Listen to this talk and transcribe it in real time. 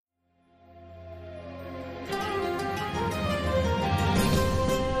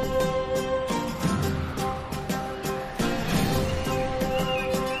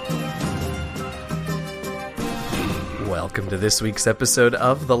Welcome to this week's episode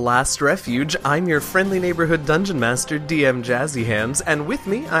of The Last Refuge. I'm your friendly neighborhood dungeon master, DM Jazzy Hands, and with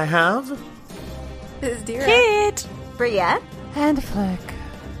me I have... Bizdira. Kit! Bria. And Flick.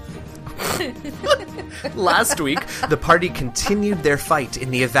 Last week, the party continued their fight in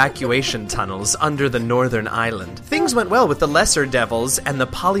the evacuation tunnels under the northern island. Things went well with the lesser devils and the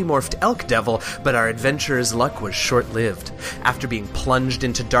polymorphed elk devil, but our adventurers' luck was short-lived. After being plunged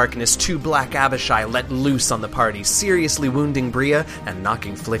into darkness, two Black Abishai let loose on the party, seriously wounding Bria and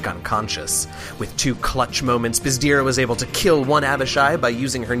knocking Flick unconscious. With two clutch moments, Bizdira was able to kill one Abishai by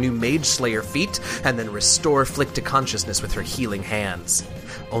using her new Mage Slayer feat, and then restore Flick to consciousness with her healing hands.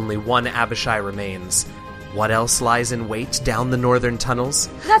 Only one Abishai remains. What else lies in wait down the northern tunnels?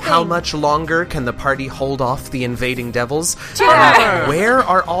 Nothing. How much longer can the party hold off the invading devils? Forever. Where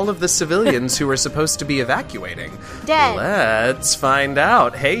are all of the civilians who are supposed to be evacuating? Dead. Let's find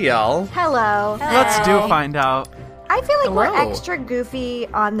out. Hey, y'all. Hello. Let's do find out. I feel like we're Hello. extra goofy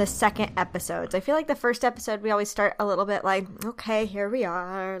on the second episodes. I feel like the first episode we always start a little bit like, okay, here we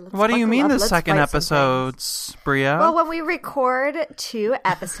are. Let's What do you buckle mean up, the let's second fight some episodes, Bria? things. Well, when we record 2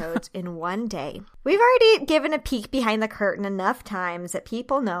 episodes in one day, we've already given a peek behind the curtain enough times that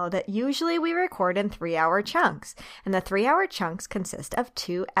people know that usually we record in 3-hour chunks, and the 3-hour chunks consist of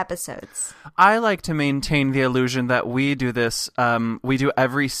 2 episodes. I like to maintain the illusion that we do this, we do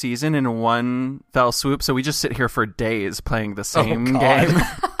every season in one fell swoop, so we just sit here for days playing the same God. game.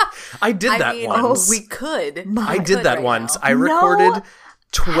 I did that once. We could. I did that right once. now. I recorded No.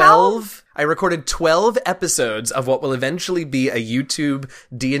 12. I recorded 12 episodes of what will eventually be a YouTube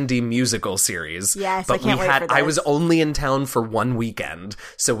D&D musical series. Yes, but I can't wait for this. I was only in town for one weekend,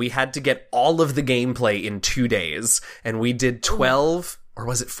 so we had to get all of the gameplay in 2 days, and we did 12 or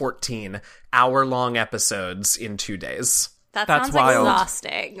was it 14 hour-long episodes in 2 days. That That's sounds wild.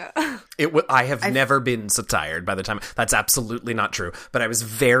 exhausting. I have never been so tired by the time. That's absolutely not true, but I was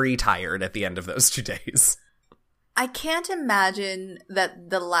very tired at the end of those 2 days. I can't imagine that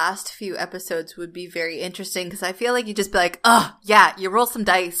the last few episodes would be very interesting because I feel like you'd just be like, oh, yeah, you roll some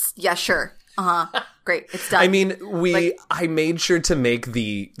dice. Yeah, sure. Great. It's done. I mean, I made sure to make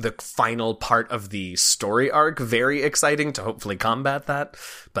the final part of the story arc very exciting to hopefully combat that.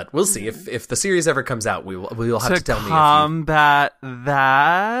 But we'll see if the series ever comes out. We'll have to tell me if you... combat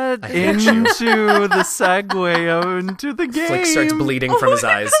that I hate you. into the segue into the game. Flick starts bleeding from his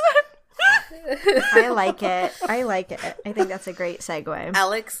eyes. I like it. I think that's a great segue.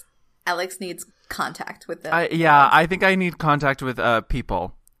 Alex needs contact with them. I think I need contact with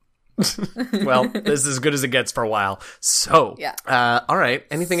people. Well, this is as good as it gets for a while. So, Yeah. All right.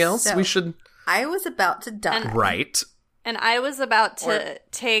 Anything else So- we should... I was about to die. Right. And I was about to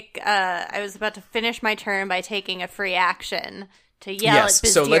finish my turn by taking a free action to yell Yes, at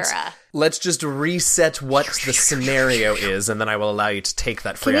so Bizdira. let's just reset what the scenario is, and then I will allow you to take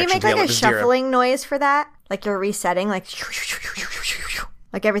that free Can you action make to yell like at a Bizdira. shuffling noise for that? Like you're resetting, like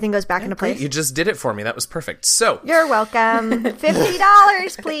everything goes back into Great, place? you just did it for me. That was perfect. So, You're welcome.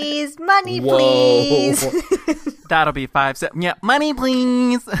 $50, please. Money, whoa. please. That'll be 5 cents. Yeah, money,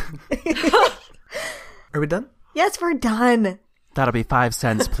 please. Are we done? Yes, we're done. That'll be 5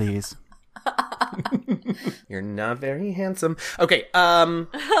 cents, please. You're not very handsome. Okay,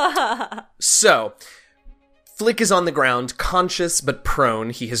 so Flick is on the ground, conscious but prone.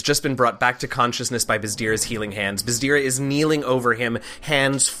 He has just been brought back to consciousness by Bizdira's healing hands. Bizdira is kneeling over him,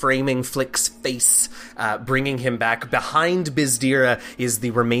 hands framing Flick's face, bringing him back. Behind Bizdira is the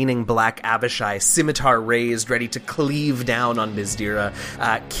remaining Black Abishai, scimitar raised, ready to cleave down on Bizdira.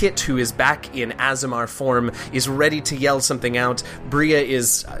 Kit, who is back in Azamar form, is ready to yell something out. Bria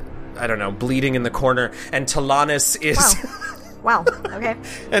is... I don't know, bleeding in the corner, and Talanis is... Wow. Okay.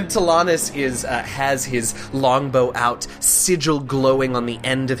 And Talanis is has his longbow out, sigil glowing on the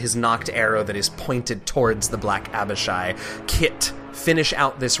end of his knocked arrow that is pointed towards the Black Abishai. Kit, finish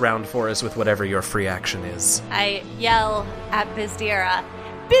out this round for us with whatever your free action is. I yell at Bizdira.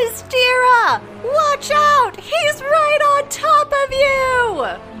 Bizdira! Watch out! He's right on top of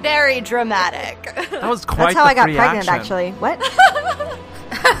you! Very dramatic. That was quite That's how the I got free pregnant, action. actually. What?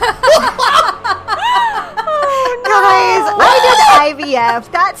 Guys, I did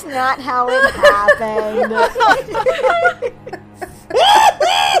IVF. That's not how it happened.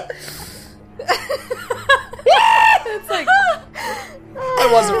 It's like, I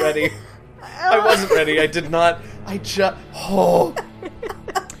wasn't ready. I did not.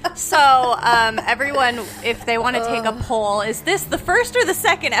 So, everyone, if they want to take a poll, is this the first or the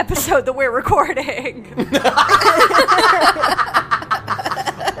second episode that we're recording?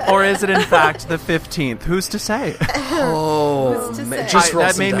 Or is it in fact the 15th? Who's to say? Oh, to man, say? just roll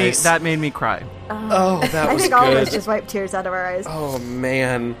that some made dice. that made me cry. Oh, that I was think all of us good. just wiped tears out of our eyes. Oh,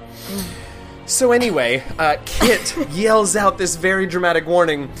 man. So anyway, Kit yells out this very dramatic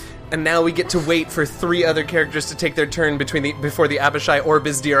warning, and now we get to wait for 3 other characters to take their turn before the Abishai or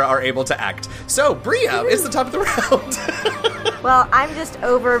Bizdira are able to act. So, Bria is the top of the round. Well, I'm just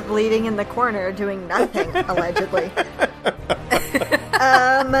over bleeding in the corner doing nothing, allegedly.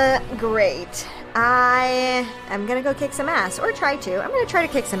 Great. I am gonna go kick some ass, or try to. I'm gonna try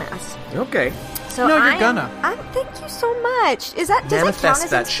to kick some ass. Okay. So No, you're gonna. Thank you so much. Does that count Manifest as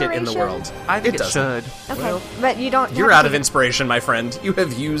that shit in the inspiration? world. I think it doesn't. should. Okay, Well, but you don't. You're have out to of take- inspiration, my friend. You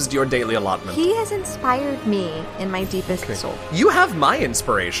have used your daily allotment. He has inspired me in my deepest soul. You have my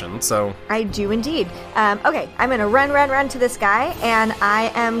inspiration, so... I do indeed. Okay, I'm gonna run to this guy, and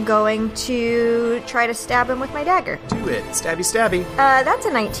I am going to try to stab him with my dagger. Do it. Stabby, stabby. That's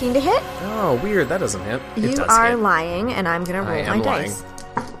a 19 to hit. Oh, weird. That doesn't hit. It You does are hit. lying, and I'm gonna roll I my am lying. dice.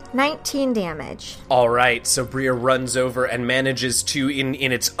 19 damage. All right, so Bria runs over and manages to, in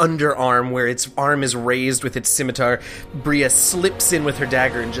its underarm, where its arm is raised with its scimitar, Bria slips in with her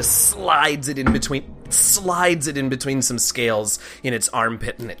dagger and just slides it in between some scales in its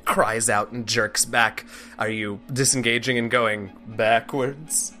armpit, and it cries out and jerks back. Are you disengaging and going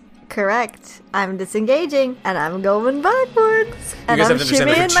backwards? Correct. I'm disengaging, and I'm going backwards. You And guys I'm have to understand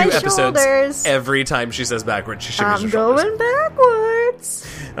that shimmying for 2 my episodes, shoulders. every time she says backwards, she shimmies I'm her shoulders. going backwards.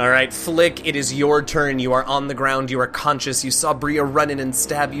 All right, Flick, it is your turn. You are on the ground. You are conscious. You saw Bria run in and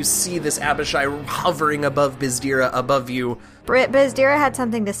stab. You see this Abishai hovering above Bizdira, above you. Bizdira had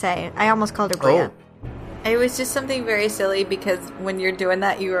something to say. I almost called her Bria. Oh. It was just something very silly because when you're doing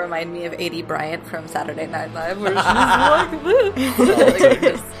that, you remind me of A.D. Bryant from Saturday Night Live, where she's like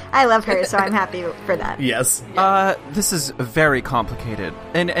this. I love her, so I'm happy for that. Yes. This is very complicated,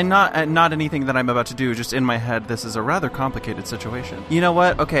 and not anything that I'm about to do. Just in my head, this is a rather complicated situation. You know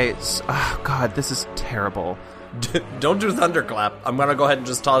what? Okay, God, this is terrible. Don't do thunderclap. I'm gonna go ahead and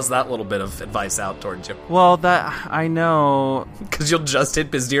just toss that little bit of advice out towards you. Well, that I know. Because you'll just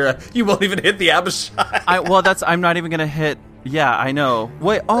hit Bizdira. You won't even hit the Abishai. I'm not even gonna hit. Yeah, I know.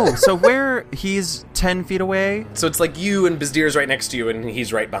 Wait. Oh, so where he's 10 feet away? So it's like you and Bizdira's right next to you, and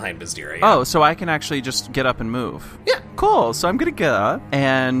he's right behind Bizdira. Yeah. Oh, so I can actually just get up and move. Yeah. Cool. So I'm gonna get up,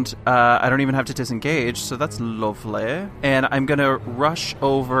 and I don't even have to disengage. So that's lovely. And I'm gonna rush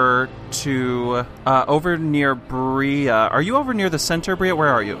over to over near Bria. Are you over near the center, Bria? Where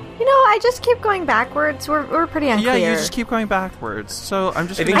are you? You know, I just keep going backwards. We're pretty unclear. Yeah, you just keep going backwards. So I'm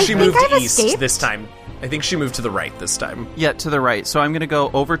just. I think gonna- she think moved I've east escaped. this time. I think she moved to the right this time. Yeah, to the right. So I'm gonna go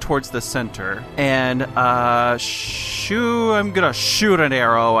over towards the center and I'm gonna shoot an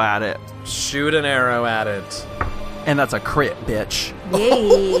arrow at it, Shoot an arrow at it. and that's a crit, bitch.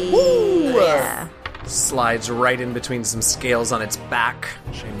 Yay. Yeah. Slides right in between some scales on its back.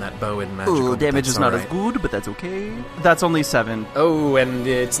 Shame that bow isn't magical. Ooh, but damage that's is not all as right. good, but that's okay. That's only 7. Oh, and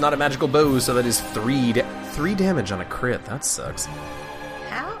it's not a magical bow, so that is 3 damage on a crit. That sucks.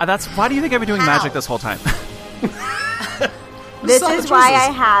 That's why do you think I've been doing magic this whole time? This Solid is why choices.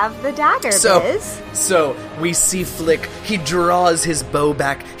 I have the dagger, Biz. So we see Flick. He draws his bow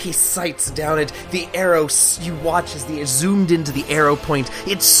back. He sights down it. The arrow, you watch as the zoomed into the arrow point.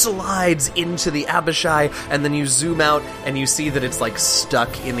 It slides into the Abishai, and then you zoom out and you see that it's like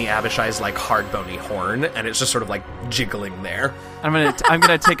stuck in the Abishai's like hard bony horn, and it's just sort of like jiggling there. I'm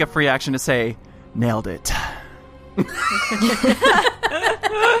gonna take a free action to say, nailed it.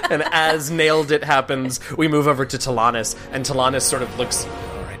 And as nailed it happens, we move over to Talanis, and Talanis sort of looks.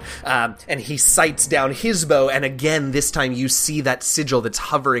 All right. And he sights down his bow, and again, this time you see that sigil that's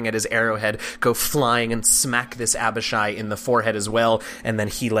hovering at his arrowhead go flying and smack this Abishai in the forehead as well, and then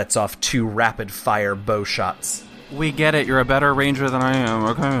he lets off 2 rapid-fire bow shots. We get it. You're a better ranger than I am.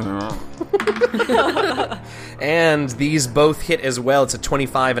 Okay. And these both hit as well. It's a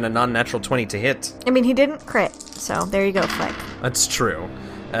 25 and a non-natural 20 to hit. I mean, he didn't crit, so there you go, Flick. That's true.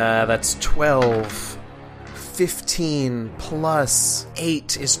 That's 12. 15 plus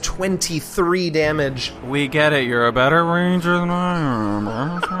 8 is 23 damage. We get it. You're a better ranger than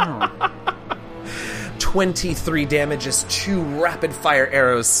I am. 23 damage as 2 rapid-fire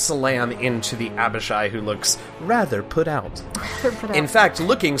arrows slam into the Abishai, who looks rather put out. In fact,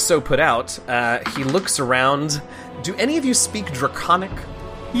 looking so put out, he looks around. Do any of you speak Draconic?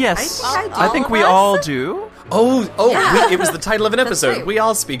 Yes, I think I think we all of us. all do. It was the title of an episode. right. We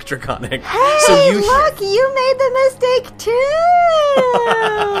all speak Draconic. Hey, So you look, you made the mistake too!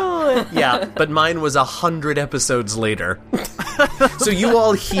 Yeah, but mine was 100 episodes later. So you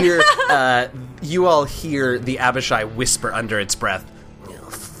all hear the Abishai whisper under its breath, "Oh,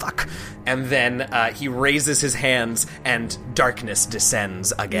 fuck and then he raises his hands, and darkness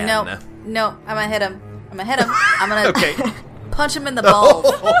descends again. No, I'm gonna hit him. I'm gonna Okay. punch him in the balls.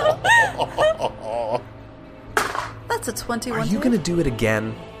 That's a 21. Are you going to do it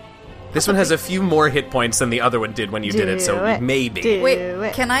again? This one has a few more hit points than the other one did when you did it, so Do it. maybe. Do Wait,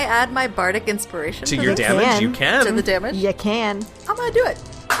 it. can I add my bardic inspiration To to your this? damage, you can. To the damage? You can. I'm gonna do it.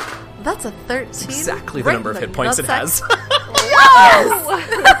 That's a 13. Exactly the Right number of in the hit points it nutsack. has.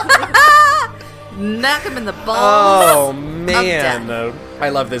 Knock him in the balls. Oh, I'm man. dead. I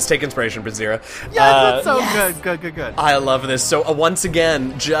love this. Take inspiration, Bazira. Yeah, that's so Yes. good. I love this. So once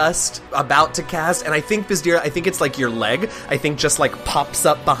again, just about to cast, and I think Bizdira, I think it's like your leg, I think just like pops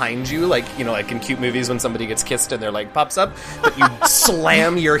up behind you, like, you know, like in cute movies when somebody gets kissed and their leg pops up, but you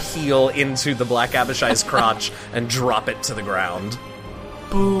slam your heel into the Black Abishai's crotch and drop it to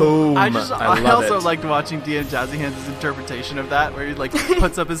Boom. Boom. I love also it. liked watching DM Jazzy Hands' interpretation of that, where he like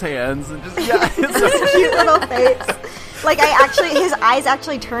puts up his hands and just it's so Cute little face. Like, his eyes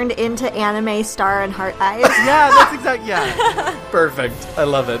actually turned into anime star and heart eyes. yeah, that's exactly Perfect. I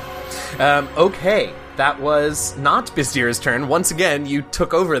love it. Okay. That was not Bizdira's turn. Once again, you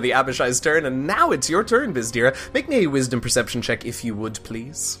took over the Abishai's turn, and now it's your turn, Bizdira. Make me a wisdom perception check, if you would,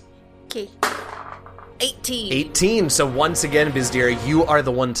 please. Okay. 18. 18. So once again, Bizdira, you are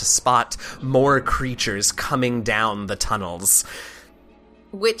the one to spot more creatures coming down the tunnels.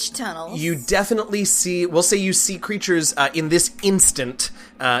 Which tunnels? You definitely see. We'll say you see creatures in this instant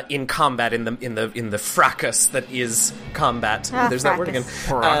in combat in the fracas that is combat. There's that word again.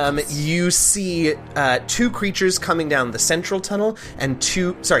 Fracas. You see two creatures coming down the central tunnel, and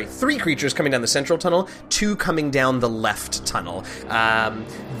three creatures coming down the central tunnel, two coming down the left tunnel.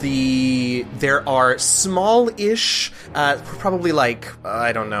 There are small-ish, probably like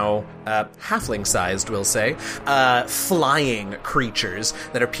halfling-sized, we'll say, flying creatures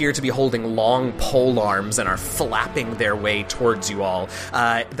that appear to be holding long pole arms and are flapping their way towards you all.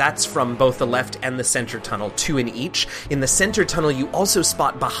 That's from both the left and the center tunnel, two in each. In the center tunnel, you also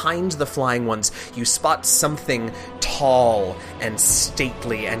spot behind the flying ones, you spot something tall and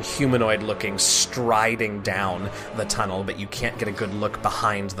stately and humanoid-looking striding down the tunnel, but you can't get a good look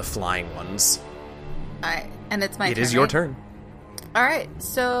behind the flying ones. Alright, and it's my turn. It is your right? turn. Alright,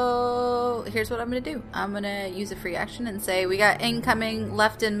 so here's what I'm gonna do. I'm gonna use a free action and say we got incoming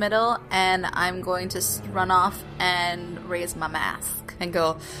left and middle, and I'm going to run off and raise my mask and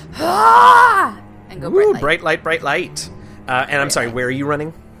go, ah! And go Ooh, bright light. bright light. And I'm sorry, where are you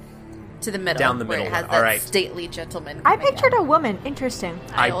running? To the middle. Down the where middle. it has All that right. stately gentleman. I coming pictured down. a woman. Interesting.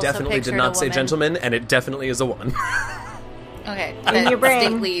 I also definitely did pictured not a say woman. gentleman, and it definitely is a woman. Okay. In that your brain.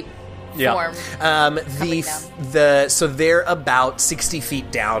 stately form. coming So they're about 60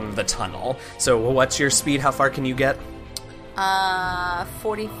 feet down the tunnel. So what's your speed? How far can you get?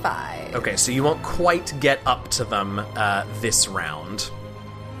 45. Okay, so you won't quite get up to them this round,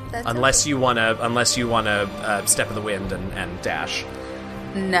 That's unless you wanna step in the wind and dash.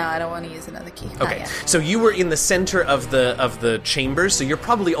 No, I don't want to use another key. Not Okay, yet. so you were in the center of the chamber, so you're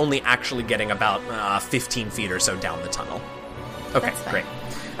probably only actually getting about 15 feet or so down the tunnel. Okay, That's fine. great.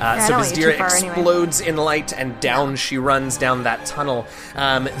 I So don't want you Bizdira too far anyway. explodes in light, and down she runs down that tunnel.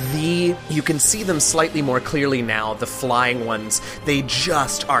 You can see them slightly more clearly now, the flying ones. They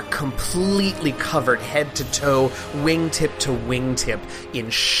just are completely covered head to toe, wingtip to wingtip,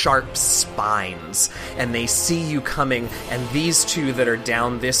 in sharp spines. And they see you coming, and these two that are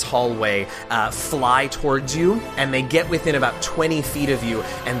down this hallway fly towards you, and they get within about 20 feet of you,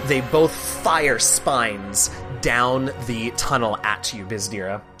 and they both fire spines down the tunnel at you,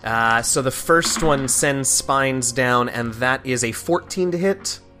 Bizdira. So the first one sends spines down, and that is a 14 to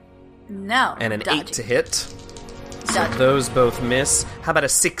hit No. and an dodging. 8 to hit. So Dodging. those both miss. How about a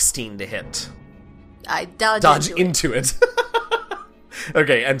 16 to hit? I dodge Into it.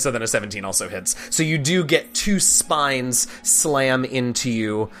 Okay, and so then a 17 also hits. So you do get two spines slam into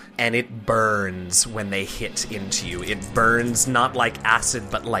you, and it burns when they hit into you. It burns not like acid,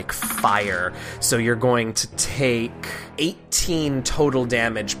 but like fire. So you're going to take 18 total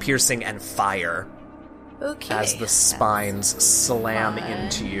damage, piercing and fire, Okay. as the spines slam fine.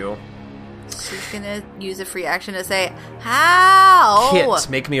 into you. She's gonna use a free action to say, how? Kit,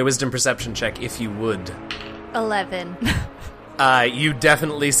 make me a wisdom perception check if you would. 11. You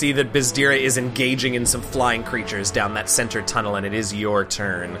definitely see that Bizdira is engaging in some flying creatures down that center tunnel, and it is your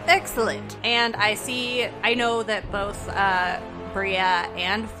turn. Excellent. And I know that both Bria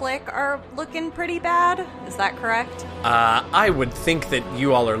and Flick are looking pretty bad. Is that correct? I would think that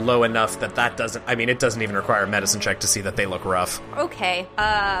you all are low enough that doesn't... I mean, it doesn't even require a medicine check to see that they look rough. Okay,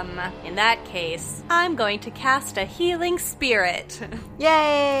 in that case, I'm going to cast a healing spirit.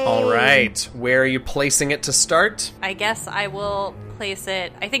 Yay! All right. Where are you placing it to start? I guess I will place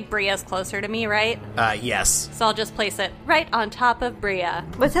it... I think Bria's closer to me, right? Yes. So I'll just place it right on top of Bria.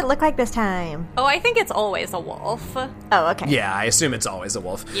 What's it look like this time? Oh, I think it's always a wolf. Oh, okay. Yeah, I assume it's always a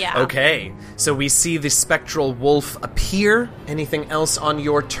wolf. Yeah. Okay, so we see the spectral wolf appear. Anything else on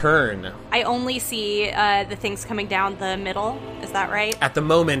your turn? I only see the things coming down the middle. Is that right? At the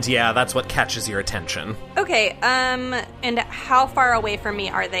moment, yeah, that's what catches your attention. Okay, and how far away from me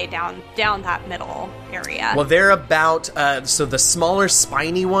are they down that middle area? Well, they're about, so the smaller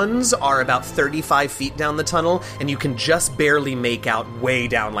spiny ones are about 35 feet down the tunnel, and you can just barely make out way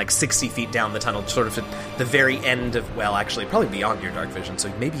down, like 60 feet down the tunnel, sort of at the very end of, well, actually, probably beyond your dark vision,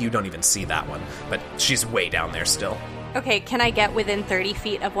 so maybe you don't even see that one, but she's way down there still. Okay, can I get within 30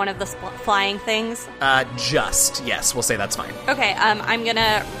 feet of one of the flying things? Yes, we'll say that's fine. Okay, I'm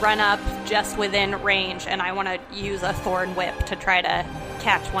gonna run up just within range, and I want to use a thorn whip to try to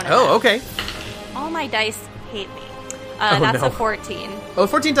catch one of them. Oh, okay. All my dice hate me. Oh, That's no. a 14. Oh,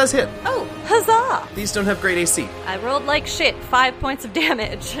 14 does hit. Oh, huzzah! These don't have great AC. I rolled like shit, 5 points of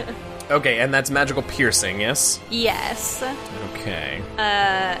damage. Okay, and that's magical piercing, yes? Yes. Okay.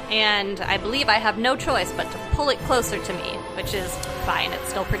 And I believe I have no choice but to pull it closer to me, which is fine. It's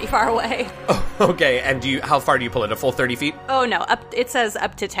still pretty far away. Oh, okay, and how far do you pull it? A full 30 feet? Oh, no. It says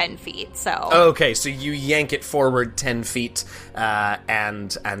up to 10 feet, so... Okay, so you yank it forward 10 feet,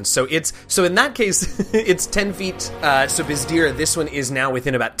 and so in that case, it's 10 feet, so Bizdira, this one is now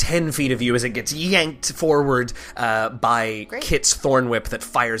within about 10 feet of you as it gets yanked forward, by Great. Kit's thorn whip that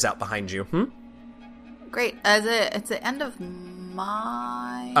fires out behind you. Great. It's the end of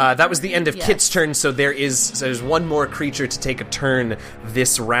my... That was the end of Yes. Kit's turn, so there's one more creature to take a turn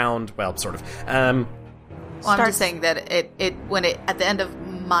this round, well, sort of. Well, I'm just saying that it at the end of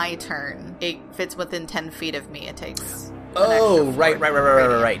my turn, it fits within 10 feet of me. It takes... Oh,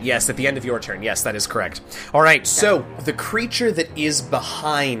 right. Yes, at the end of your turn. Yes, that is correct. All right, so the creature that is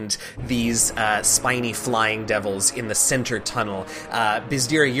behind these spiny flying devils in the center tunnel,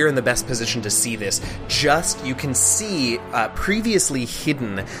 Bizdira, you're in the best position to see this. You can see previously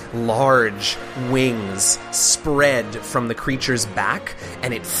hidden large wings spread from the creature's back,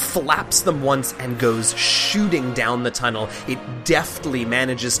 and it flaps them once and goes shooting down the tunnel. It deftly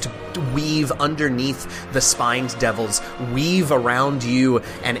manages to weave underneath the spined devils, weave around you,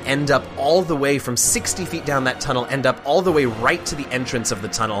 and end up all the way from 60 feet down that tunnel, end up all the way right to the entrance of the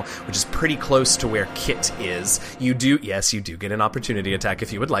tunnel, which is pretty close to where Kit is. You do get an opportunity attack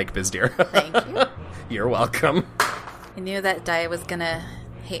if you would like, Bizdira. Thank you. You're welcome. I knew that die was gonna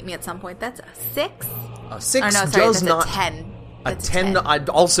hate me at some point. That's a 6? A 6 Oh, no, sorry, does that's not... a 10. A That's 10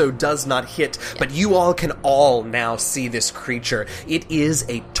 also does not hit, but you all can all now see this creature. It is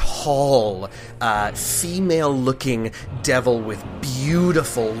a tall, female-looking devil with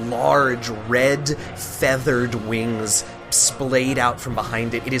beautiful, large, red, feathered wings splayed out from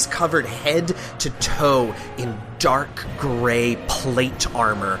behind it. It is covered head to toe in dark gray plate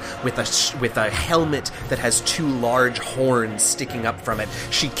armor with a helmet that has 2 large horns sticking up from it.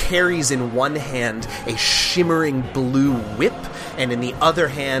 She carries in one hand a shimmering blue whip, and in the other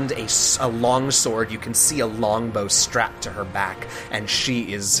hand a long sword. You can see a longbow strapped to her back, and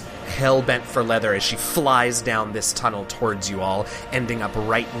she is hell-bent for leather as she flies down this tunnel towards you all, ending up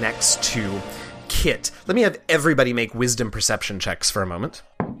right next to Kit. Let me have everybody make wisdom perception checks for a moment.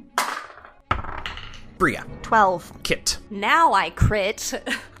 Bria. 12. Kit. Now I crit.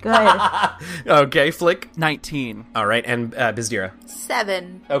 Good. Okay, Flick. 19. All right, and Bizdira.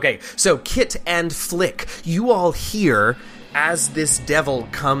 7. Okay, so Kit and Flick, you all hear as this devil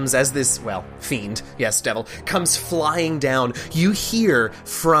comes, fiend, yes, devil, comes flying down, you hear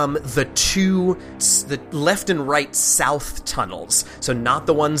from the left and right south tunnels, so not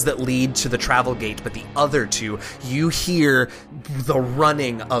the ones that lead to the travel gate, but the other 2, you hear the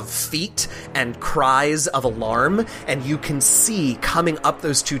running of feet and cries of alarm, and you can see coming up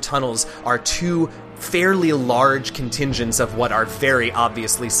those 2 tunnels are 2 fairly large contingents of what are very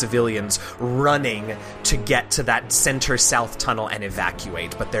obviously civilians running to get to that center south tunnel and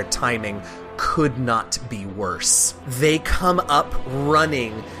evacuate, but their timing could not be worse. They come up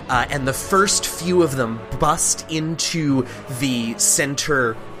running, and the first few of them bust into the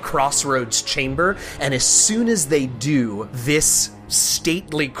center crossroads chamber, and as soon as they do, this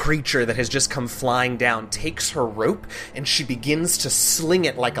stately creature that has just come flying down takes her rope and she begins to sling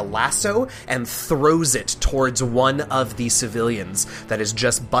it like a lasso and throws it towards one of the civilians that has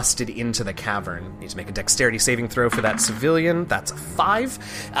just busted into the cavern. Need to make a dexterity saving throw for that civilian. That's a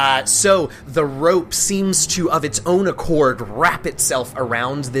 5. So the rope seems to, of its own accord, wrap itself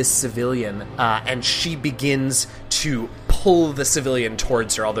around this civilian, and she begins to pull the civilian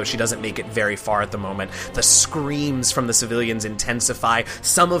towards her, although she doesn't make it very far at the moment. The screams from the civilians intensify.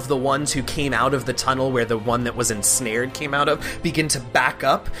 Some of the ones who came out of the tunnel where the one that was ensnared came out of begin to back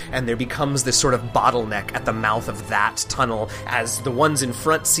up, and there becomes this sort of bottleneck at the mouth of that tunnel as the ones in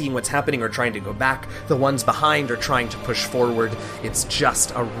front, seeing what's happening, are trying to go back. The ones behind are trying to push forward. It's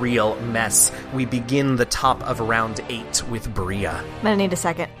just a real mess. We begin the top of round 8 with Bria. I'm gonna need a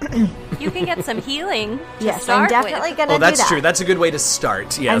second. You can get some healing to Yes, I'm start definitely with. gonna do that. That's true. That's a good way to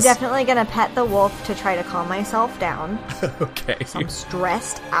start, yes. I'm definitely gonna pet the wolf to try to calm myself down. Okay. I'm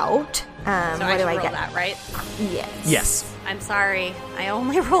stressed out. So I what do should I roll get? that, right? Yes. Yes. I'm sorry. I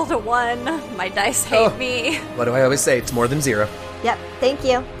only rolled a 1. My dice hate me. What do I always say? It's more than 0. Yep. Thank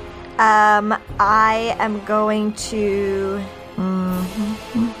you. I am going to.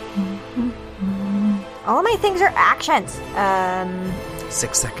 All of my things are actions.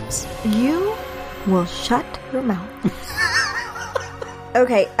 6 seconds. You will shut your mouth.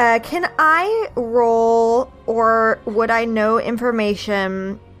 Okay, can I roll, or would I know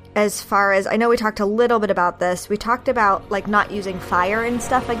information as far as, I know we talked a little bit about this. We talked about, like, not using fire and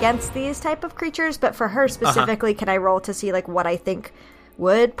stuff against these type of creatures, but for her specifically, can I roll to see, like, what I think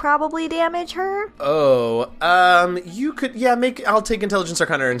would probably damage her? Oh, you could, I'll take Intelligence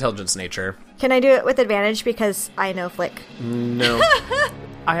Arcana or Intelligence Nature. Can I do it with advantage because I know Flick? No.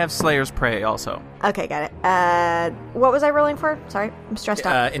 I have Slayer's Prey also. Okay, got it. What was I rolling for? Sorry, I'm stressed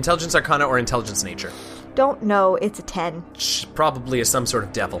out. Intelligence Arcana or Intelligence Nature. Don't know, it's a 10. Probably is some sort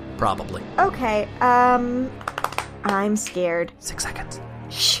of devil. Probably. Okay, I'm scared. 6 seconds.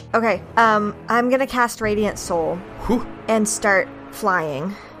 Shh. Okay, I'm gonna cast Radiant Soul Whew. and start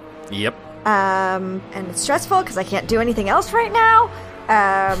flying. Yep. And it's stressful because I can't do anything else right now.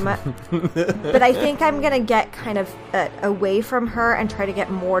 But I think I'm gonna get kind of away from her and try to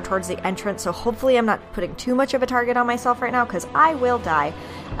get more towards the entrance. So hopefully I'm not putting too much of a target on myself right now because I will die.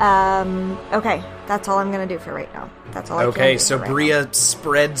 Okay, that's all I'm gonna do for right now. That's all I can do. Okay, so for right Bria now.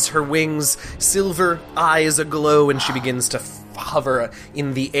 spreads her wings, silver eyes aglow, and she begins to hover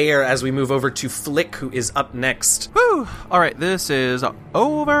in the air as we move over to Flick, who is up next. Woo! All right, this is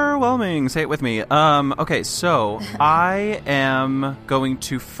overwhelming. Say it with me. Okay, so I am going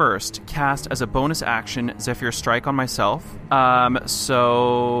to first cast as a bonus action Zephyr Strike on myself.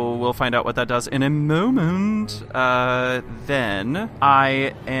 So we'll find out what that does in a moment. Then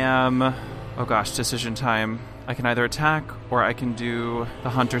I am... Oh gosh, decision time. I can either attack or I can do the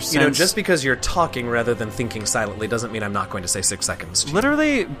Hunter's Sense. You know, just because you're talking rather than thinking silently doesn't mean I'm not going to say 6 seconds.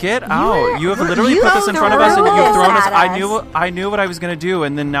 Literally, get out. You have literally you put this in front of us and threw you've thrown this us. at us. I knew what I was going to do,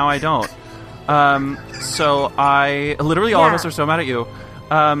 and then now I don't. So I... Literally, all of Yeah. us are so mad at you.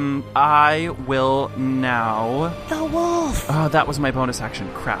 I will now... The wolf! Oh, that was my bonus action.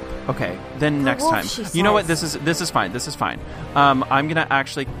 Crap. Okay, then next wolf, time. she You know what? says. This is fine. This is fine. I'm gonna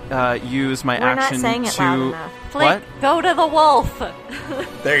actually use my We're not action saying it to... loud enough. Flick, What? go to the wolf.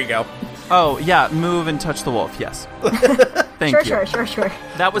 There you go. Oh, yeah, move and touch the wolf, yes. Thank you. Sure.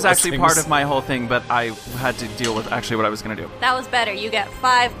 That was actually Blessings. part of my whole thing, but I had to deal with actually what I was going to do. That was better. You get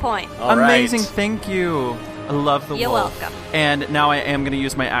 5 points. All right. Amazing, thank you. I love the You're wolf. welcome. And now I am going to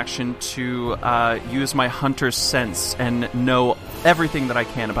use my action to use my Hunter's Sense and know everything that I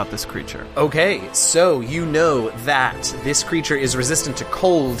can about this creature. Okay, so you know that this creature is resistant to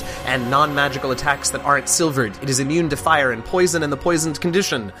cold and non-magical attacks that aren't silvered. It is immune to fire and poison and the poisoned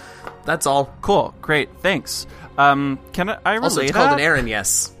condition. That's all. Cool, great, thanks. Can I relay Also, it's that? called an Aaron,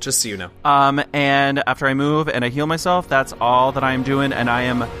 yes, just so you know. And after I move and I heal myself, that's all that I'm doing, and I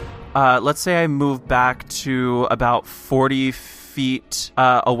am... let's say I move back to about 40 feet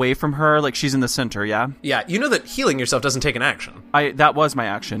away from her, like she's in the center, yeah? Yeah, you know that healing yourself doesn't take an action. That was my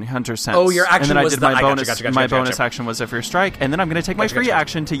action, Hunter's Sense. Oh, your action and then was I did the- my I gotcha, bonus. gotcha, my gotcha, bonus gotcha. action was Zephyr Strike, and then I'm going to take my Gotcha, free gotcha.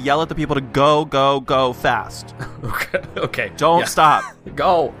 action to yell at the people to go fast. Okay. Don't yeah. stop.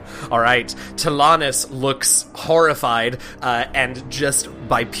 Go. All right. Talanis looks horrified and just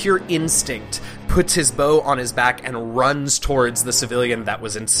by pure instinct puts his bow on his back and runs towards the civilian that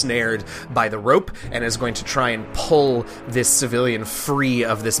was ensnared by the rope and is going to try and pull this civilian free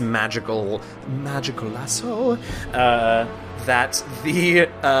of this magical lasso. that the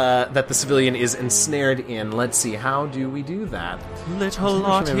civilian is ensnared in. Let's see, how do we do that? Little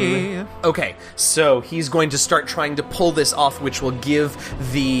Lottie. Okay, so he's going to start trying to pull this off, which will give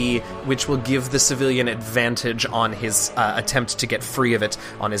the civilian advantage on his attempt to get free of it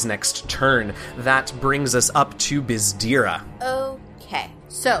on his next turn. That brings us up to Bizdira. Okay.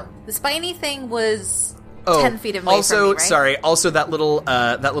 So, the spiny thing was 10 feet away from me, right? Sorry, also that little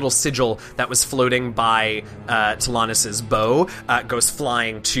sigil that was floating by Talanis's bow goes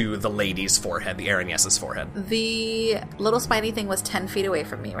flying to the lady's forehead, the Aranes's forehead. The little spiny thing was 10 feet away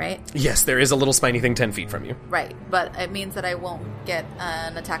from me, right? Yes, there is a little spiny thing 10 feet from you. Right, but it means that I won't get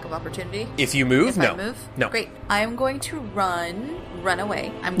an attack of opportunity. If you move, no. I move? No. Great. I'm going to run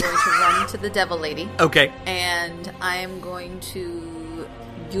away. I'm going to run to the devil lady. Okay. And I'm going to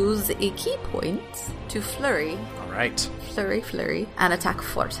use a key point to flurry. All right. Flurry, and attack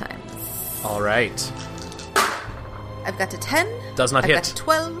 4 times. All right. I've got a 10. Does not hit. I've got a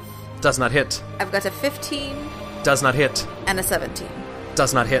 12. Does not hit. I've got a 15. Does not hit. And a 17.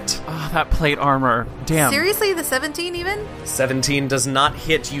 Does not hit. Oh, that plate armor. Damn. Seriously, the 17 even? 17 does not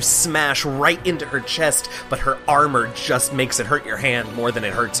hit. You smash right into her chest, but her armor just makes it hurt your hand more than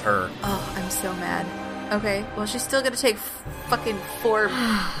it hurts her. Oh, I'm so mad. Okay, well, she's still gonna take fucking 4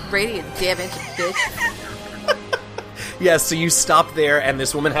 radiant damage, bitch. Yes, so you stop there, and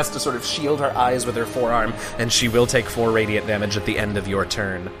this woman has to sort of shield her eyes with her forearm, and she will take 4 radiant damage at the end of your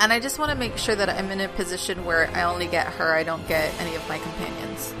turn. And I just want to make sure that I'm in a position where I only get her, I don't get any of my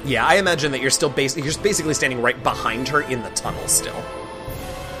companions. Yeah, I imagine that you're still you're basically standing right behind her in the tunnel still.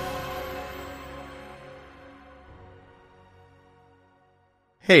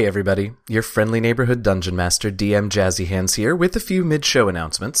 Hey everybody, your friendly neighborhood dungeon master DM Jazzy Hands here with a few mid-show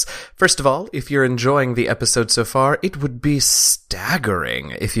announcements. First of all, if you're enjoying the episode so far, it would be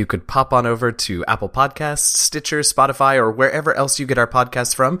staggering if you could pop on over to Apple Podcasts, Stitcher, Spotify, or wherever else you get our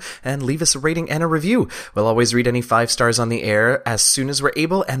podcasts from and leave us a rating and a review. We'll always read any 5 stars on the air as soon as we're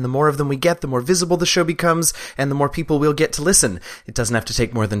able, and the more of them we get, the more visible the show becomes, and the more people we'll get to listen. It doesn't have to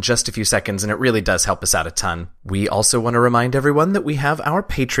take more than just a few seconds, and it really does help us out a ton. We also want to remind everyone that we have our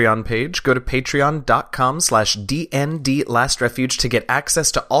Patreon page. Go to patreon.com/DND Last Refuge to get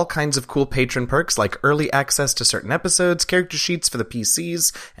access to all kinds of cool patron perks like early access to certain episodes, character sheets for the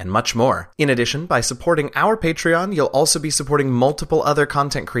PCs, and much more. In addition, by supporting our Patreon, you'll also be supporting multiple other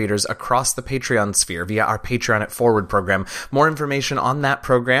content creators across the Patreon sphere via our Patreon It Forward program. More information on that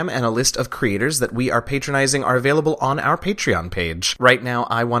program and a list of creators that we are patronizing are available on our Patreon page. Right now,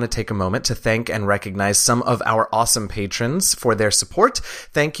 I want to take a moment to thank and recognize some of our awesome patrons for their support.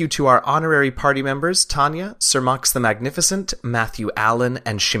 Thank you to our honorary party members, Tanya, Sir Mox the Magnificent, Matthew Allen,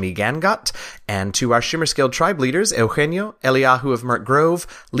 and Shimmy Gangot, and to our Shimmerscale tribe leaders, Eugenio, Eliahu of Merk Grove,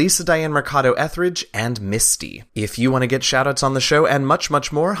 Lisa Diane Mercado Etheridge, and Misty. If you want to get shoutouts on the show and much,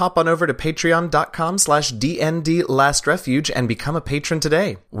 much more, hop on over to patreon.com/DND Last Refuge and become a patron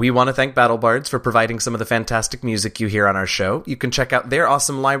today. We want to thank BattleBards for providing some of the fantastic music you hear on our show. You can check out their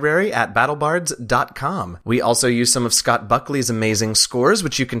awesome library at battlebards.com. We also use some of Scott Buckley's amazing scores,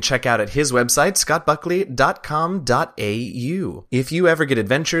 which you can check out at his website, scottbuckley.com.au. If you ever get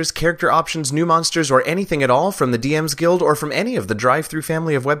adventures, character options, new monsters, or anything at all from the DM's Guild or from any of the Drive-Thru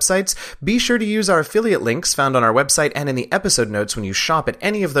family of websites, be sure to use our affiliate links found on our website and in the episode notes when you shop at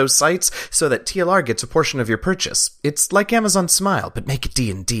any of those sites so that TLR gets a portion of your purchase. It's like Amazon Smile, but make it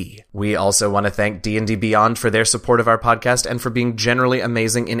D&D. We also want to thank D&D Beyond for their support of our podcast and for being generally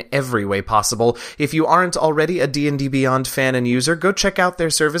amazing in every way possible. If you aren't already a D&D Beyond fan and user, go check out their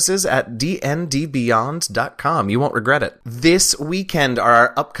services at dndbeyond.com. You won't regret it. This weekend are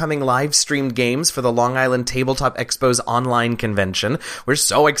our upcoming live-streamed games for the Long Island Tabletop Expo's online convention.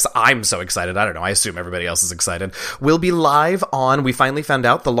 I'm so excited. I don't know. I assume everybody else is excited. We'll be live on, we finally found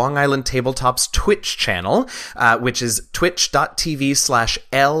out, the Long Island Tabletop's Twitch channel, which is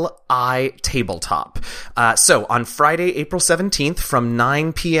twitch.tv/LI Tabletop. So on Friday, April 17th from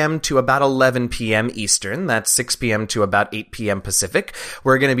 9 p.m. to about 11 p.m. Eastern, that's 6 p.m. to about 8 p.m. Pacific,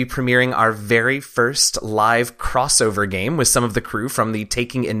 we're going to be premiering our very first live crossover game with some of the crew from the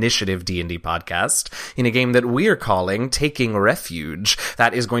Taking Initiative D&D podcast in a game that we're calling Taking Refuge.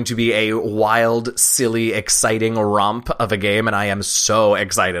 That is going to be a wild, silly, exciting romp of a game, and I am so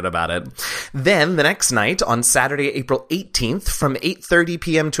excited about it. Then, the next night, on Saturday, April 18th, from 8:30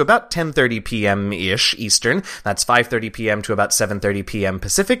 p.m. to about 10:30 p.m.-ish Eastern, that's 5:30 p.m. to about 7:30 p.m.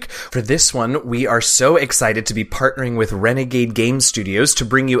 Pacific. For this one, we are so excited to be partnering with Renegade Game Studios Studios to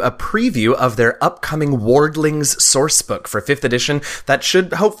bring you a preview of their upcoming Wardlings sourcebook for 5th edition that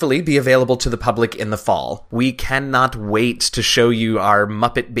should hopefully be available to the public in the fall. We cannot wait to show you our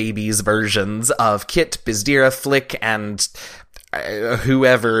Muppet Babies versions of Kit, Bizdira, Flick, and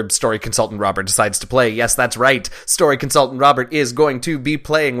whoever Story Consultant Robert decides to play. Yes, that's right. Story Consultant Robert is going to be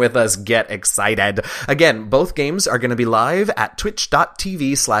playing with us. Get excited. Again, both games are going to be live at twitch.tv/LI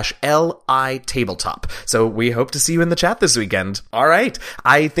Tabletop. So we hope to see you in the chat this weekend. All right.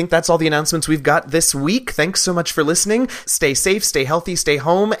 I think that's all the announcements we've got this week. Thanks so much for listening. Stay safe, stay healthy, stay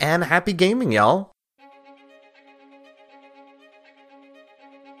home, and happy gaming, y'all.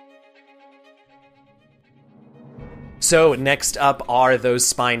 So next up are those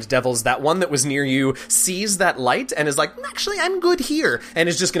spined devils. That one that was near you sees that light and is like, actually, I'm good here, and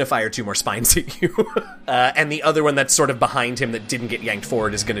is just going to fire 2 more spines at you. And the other one that's sort of behind him that didn't get yanked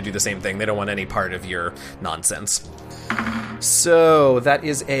forward is going to do the same thing. They don't want any part of your nonsense. So that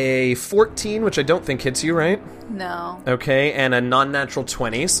is a 14, which I don't think hits you, right? No. Okay, and a non-natural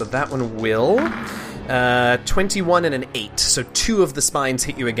 20, so that one will. 21 and an 8, so 2 of the spines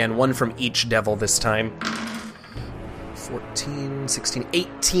hit you again, 1 from each devil this time. 14, 16,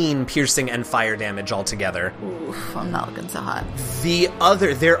 18 piercing and fire damage altogether. Oof, I'm not looking so hot.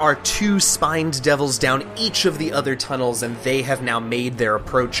 There are 2 spined devils down each of the other tunnels, and they have now made their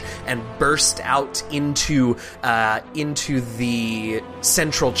approach and burst out into the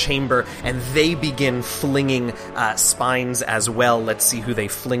central chamber, and they begin flinging spines as well. Let's see who they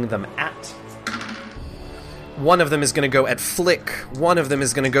fling them at. One of them is going to go at Flick. One of them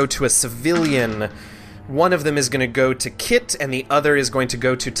is going to go to a civilian. One of them is going to go to Kit, and the other is going to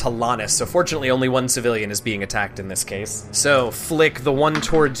go to Talanis. So fortunately, only 1 civilian is being attacked in this case. So, Flick, the one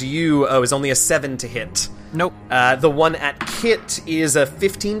towards you, is only a 7 to hit. Nope. The one at Kit is a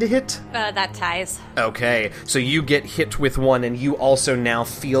 15 to hit? That ties. Okay, so you get hit with 1, and you also now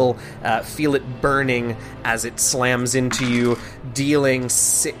feel it burning as it slams into you, dealing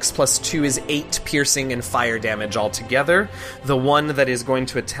 6 plus 2 is 8 piercing and fire damage altogether. The one that is going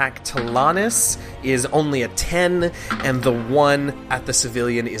to attack Talanis is only a 10, and the one at the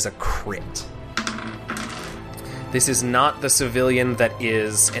civilian is a crit. This is not the civilian that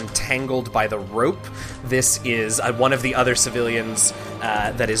is entangled by the rope. This is one of the other civilians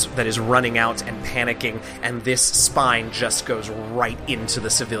that is running out and panicking, and this spine just goes right into the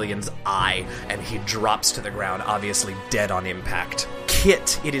civilian's eye, and he drops to the ground, obviously dead on impact.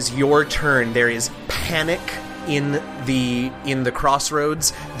 Kit, it is your turn. There is panic in the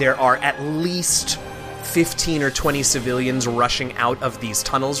crossroads. There are at least 15 or 20 civilians rushing out of these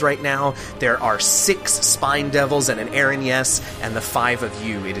tunnels right now. There are 6 spine devils and an Aaron Yes, and the 5 of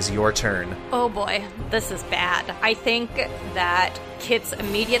you. It is your turn. Oh boy, this is bad. I think that Kit's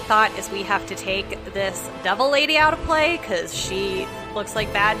immediate thought is we have to take this devil lady out of play because she looks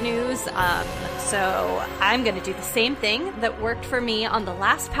like bad news. So I'm going to do the same thing that worked for me on the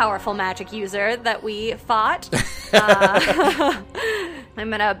last powerful magic user that we fought. I'm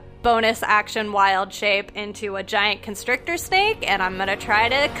going to bonus action wild shape into a giant constrictor snake, and I'm going to try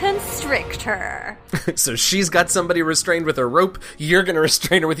to constrict her. So she's got somebody restrained with a rope. You're going to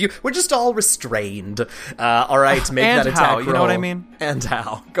restrain her with you. We're just all restrained. All right, make that attack roll. You know what I mean? And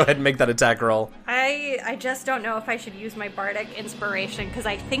how. Go ahead and make that attack roll. I just don't know if I should use my bardic inspiration, because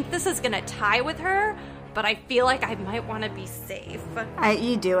I think this is going to tie with her, but I feel like I might want to be safe.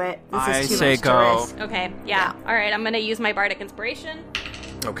 You do it. This is too say much go. to risk. Okay, yeah. All right, I'm going to use my bardic inspiration.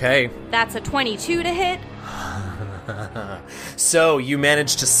 Okay. That's a 22 to hit. So you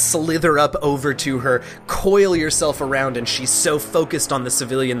manage to slither up over to her, coil yourself around, and she's so focused on the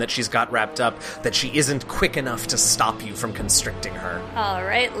civilian that she's got wrapped up that she isn't quick enough to stop you from constricting her. All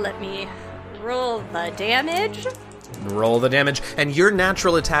right, let me roll the damage. Roll the damage. And your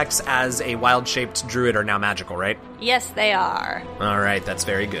natural attacks as a wild-shaped druid are now magical, right? Yes, they are. All right, that's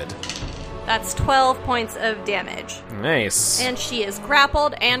very good. That's 12 points of damage. Nice. And she is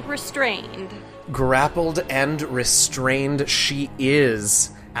grappled and restrained. Grappled and restrained she is.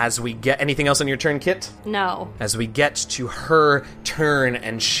 As we get... Anything else on your turn, Kit? No. As we get to her turn,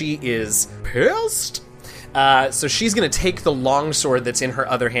 and she is pissed. So she's going to take the longsword that's in her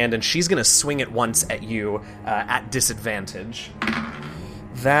other hand, and she's going to swing it once at you at disadvantage.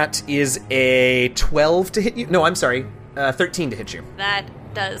 That is a 12 to hit you. No, I'm sorry. 13 to hit you. That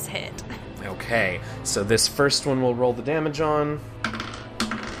does hit. Okay, so this first one we'll roll the damage on.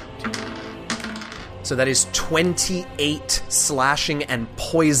 So that is 28 slashing and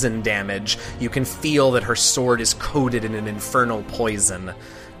poison damage. You can feel that her sword is coated in an infernal poison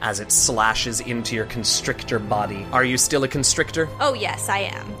as it slashes into your constrictor body. Are you still a constrictor? Oh, yes, I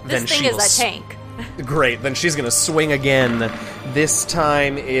am. Then This thing she is will a tank. Great, then she's gonna swing again. This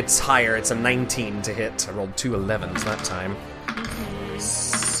time it's higher. It's a 19 to hit. I rolled 2 11s that time.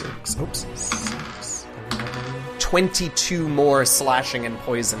 22 more slashing and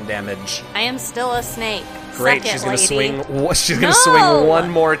poison damage. I am still a snake. Great, Suck it, she's gonna lady. swing. She's gonna swing one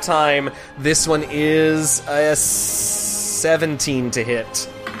more time. This one is a 17 to hit.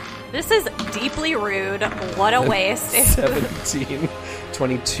 This is deeply rude. What a waste. 17,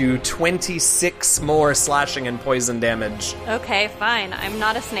 22, 26 more slashing and poison damage. Okay, fine. I'm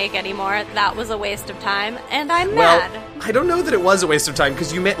not a snake anymore. That was a waste of time, and I'm Well, mad. I don't know that it was a waste of time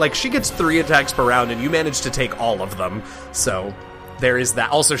because she gets 3 attacks per round and you managed to take all of them. So there is that.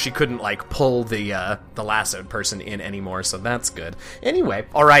 Also, she couldn't pull the lassoed person in anymore, so that's good. Anyway,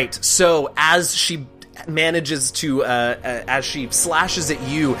 all right. So as she manages to, as she slashes at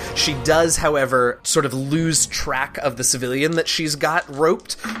you, she does, however, sort of lose track of the civilian that she's got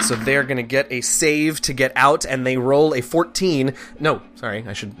roped, so they're gonna get a save to get out, and they roll a 14. No, sorry,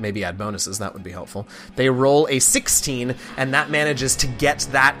 I should maybe add bonuses, that would be helpful. They roll a 16, and that manages to get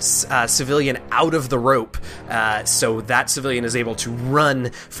that civilian out of the rope, so that civilian is able to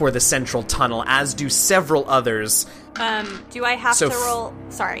run for the central tunnel, as do several others. Do I have to roll?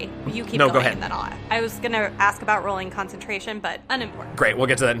 Sorry, you keep No, going. go ahead. And then I was going to ask about rolling concentration, but unimportant. Great, we'll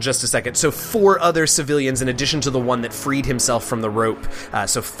get to that in just a second. So 4 other civilians, in addition to the one that freed himself from the rope,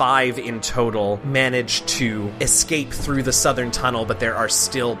 so 5 in total, managed to escape through the southern tunnel, but there are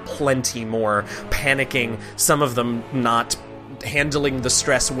still plenty more panicking, some of them not handling the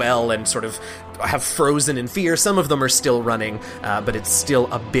stress well and sort of have frozen in fear. Some of them are still running, but it's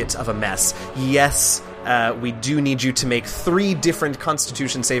still a bit of a mess. Yes, we do need you to make 3 different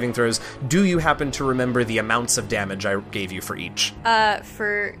Constitution saving throws. Do you happen to remember the amounts of damage I gave you for each?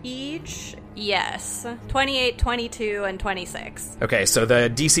 For each, yes. 28, 22, and 26. Okay, so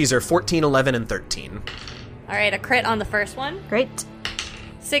the DCs are 14, 11, and 13. All right, a crit on the first one. Great.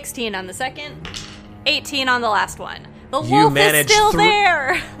 16 on the second. 18 on the last one. The You wolf is managed still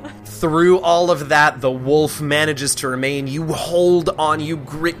there! Through all of that, the wolf manages to remain. You hold on, you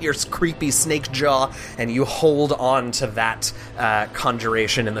grit your creepy snake jaw, and you hold on to that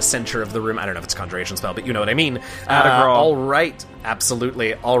conjuration in the center of the room. I don't know if it's a conjuration spell, but you know what I mean. Attagirl. All right,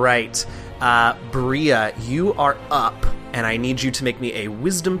 absolutely. All right. Bria, you are up, and I need you to make me a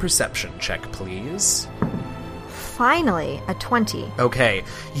wisdom perception check, please. Finally, a 20. Okay,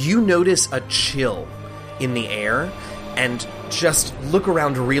 you notice a chill in the air, and just look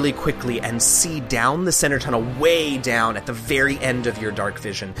around really quickly and see down the center tunnel, way down at the very end of your dark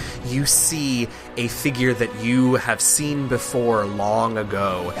vision, you see a figure that you have seen before long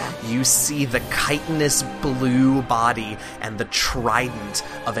ago. You see the chitinous blue body and the trident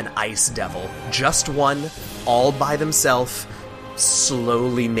of an ice devil. Just one, all by themselves,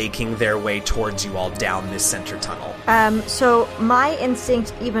 slowly making their way towards you all down this center tunnel. So my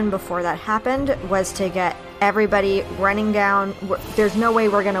instinct, even before that happened, was to get everybody running down. There's no way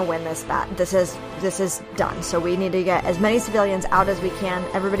we're gonna win this bat. This is done. So we need to get as many civilians out as we can.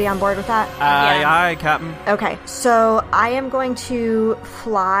 Everybody on board with that? Aye, aye, Captain. Okay. So I am going to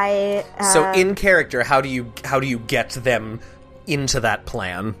fly. So in character, how do you get them into that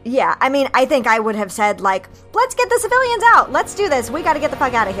plan? Yeah, I mean, I think I would have said, let's get the civilians out. Let's do this. We got to get the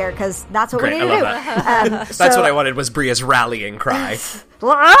fuck out of here, because that's what Great, we need I to do. love That's what I wanted, was Bria's rallying cry.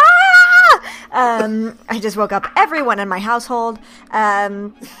 I just woke up everyone in my household.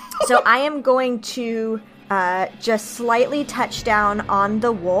 So I am going to just slightly touch down on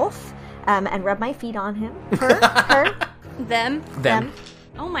the wolf and rub my feet on him. Her. Them.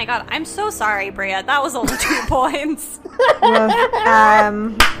 Oh my god, I'm so sorry, Bria. That was only 2 points.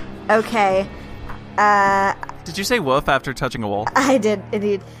 Okay. Did you say woof after touching a wall? I did,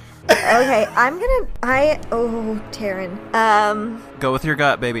 indeed. Okay, Taryn. Go with your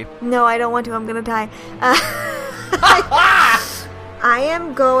gut, baby. No, I don't want to. I'm gonna die. I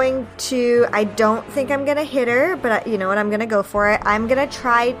am going to... I don't think I'm going to hit her, but you know what? I'm going to go for it. I'm going to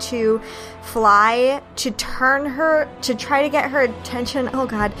try to fly to turn her... to try to get her attention, oh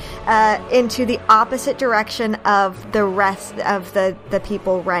god, into the opposite direction of the rest of the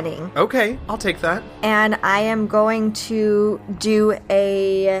people running. Okay, I'll take that. And I am going to do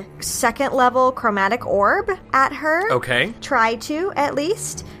a 2nd level chromatic orb at her. Okay. Try to, at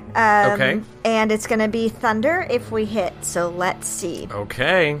least. Okay. And it's going to be thunder if we hit, so let's see.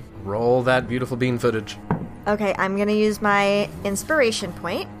 Okay. Roll that beautiful bean footage. Okay, I'm going to use my inspiration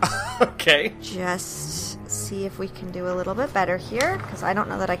point. Okay. Just see if we can do a little bit better here, because I don't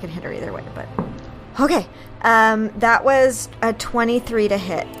know that I can hit her either way, but... Okay, that was a 23 to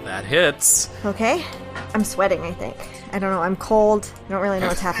hit. That hits. Okay, I'm sweating, I think. I don't know, I'm cold. I don't really know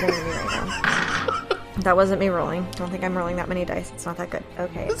what's happening to me right now. That wasn't me rolling. Don't think I'm rolling that many dice. It's not that good.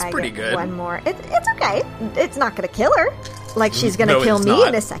 Okay, That's I pretty get good. one more. It's okay. It's not going to kill her. Like she's going to No, kill it's me not.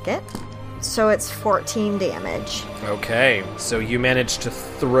 in a second. So it's 14 damage. Okay, so you manage to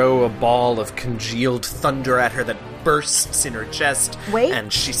throw a ball of congealed thunder at her that bursts in her chest. Wait.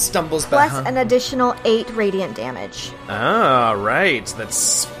 And she stumbles Plus back. an additional 8 radiant damage. Ah, right. That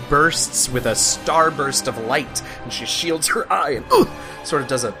bursts with a starburst of light, and she shields her eye and sort of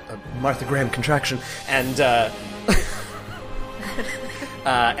does a Martha Graham contraction, and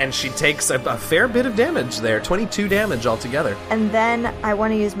and she takes a fair bit of damage there, 22 damage altogether. And then I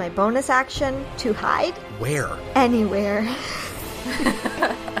want to use my bonus action to hide Where? anywhere.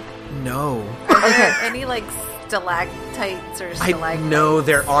 No. Are there any, like, stalactites or stalagmites? No,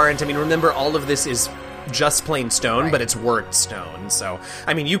 there aren't. I mean, remember, all of this is just plain stone, but it's worked stone. So,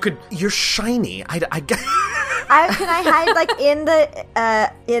 I mean, you're shiny. Can I hide like in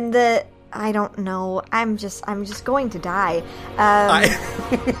the I don't know. I'm just going to die.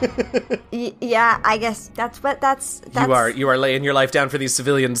 Yeah, I guess that's You are laying your life down for these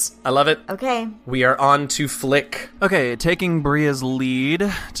civilians. I love it. okay. We are on to Flick. Okay, taking Bria's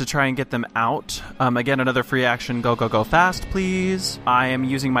lead to try and get them out. Again, another free action. Go, go, go fast, please. I am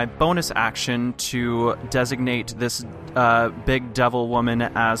using my bonus action to designate this big devil woman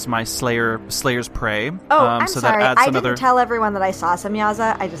as my slayer's prey. Oh, I'm so sorry. That adds I another... didn't tell everyone that I saw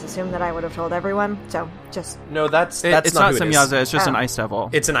Semyaza. I just assumed that I would have told everyone. So just No, that's it's not who it is. Semyaza, it's just an Oh. ice devil.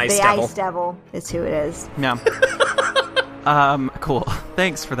 It's an ice the devil. Ice Devil is who it is. Yeah. Cool.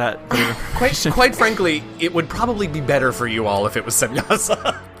 Thanks for that. Quite frankly, it would probably be better for you all if it was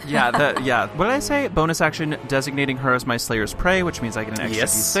Semyaza. Yeah. What did I say? Bonus action designating her as my Slayer's Prey, which means I get an extra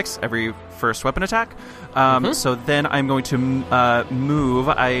Yes. D6 every first weapon attack. So then I'm going to move.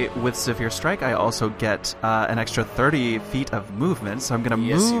 With Severe Strike, I also get an extra 30 feet of movement. So I'm going to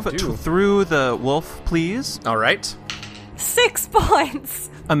Yes, you move do. through the wolf, please. All right. 6 points.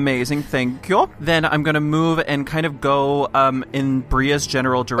 Amazing, thank you. Then I'm going to move and kind of go in Bria's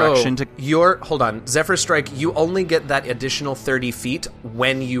general direction to... Hold on. Zephyr Strike, you only get that additional 30 feet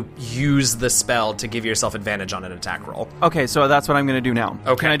when you use the spell to give yourself advantage on an attack roll. Okay, so that's what I'm going to do now.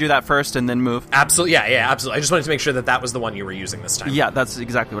 Okay. Can I do that first and then move? Absolutely. Yeah, absolutely. I just wanted to make sure that was the one you were using this time. Yeah, that's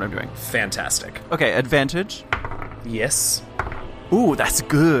exactly what I'm doing. Fantastic. Okay, advantage. Yes. Ooh, that's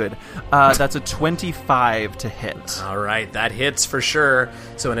good. That's a 25 to hit. All right, that hits for sure.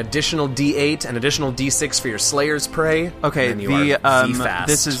 So an additional D8, an additional D6 for your Slayer's Prey. Okay, and you are V-fast.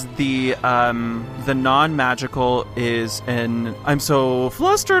 this is the non-magical is an... I'm so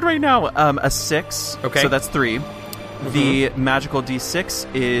flustered right now. A 6. Okay. So that's 3. The magical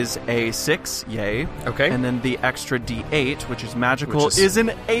D6 is a 6, yay. Okay. And then the extra D8, which is magical, Which is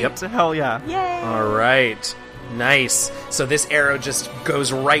an 8. Yep. Hell yeah. Yay! All right. Nice. So this arrow just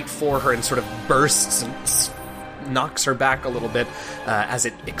goes right for her and sort of bursts and knocks her back a little bit as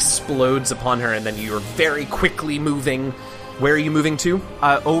it explodes upon her, and then you're very quickly moving. Where are you moving to?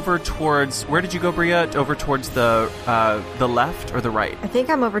 Over towards... Where did you go, Bria? Over towards the left or the right? I think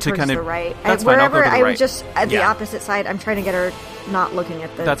I'm over To towards kinda- the right. that's fine, I'll go Wherever to the I right. was just at the Yeah. opposite side. I'm trying to get her not looking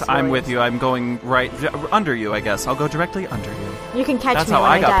at the I'm civilians. with you. I'm going right... Under you, I guess. I'll go directly under you. You can catch That's me how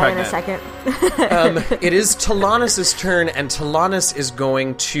when I I got die pregnant. in a second. It is Talanis' turn, and Talanis is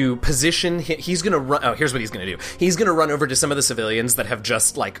going to position... He's going to run... Oh, here's what he's going to do. He's going to run over to some of the civilians that have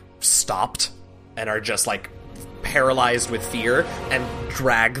just, like, stopped and are just, like, paralyzed with fear and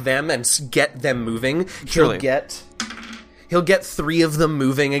drag them and get them moving. Surely. He'll get 3 of them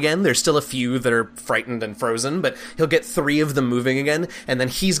moving again. There's still a few that are frightened and frozen, but he'll get 3 of them moving again, and then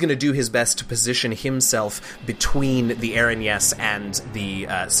he's going to do his best to position himself between the Aranyes and the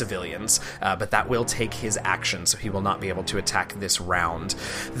civilians. But that will take his action, so he will not be able to attack this round.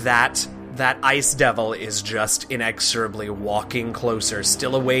 That ice devil is just inexorably walking closer,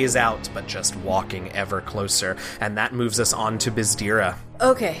 still a ways out, but just walking ever closer. And that moves us on to Bizdira.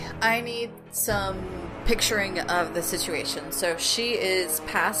 Okay, I need some picturing of the situation. So she is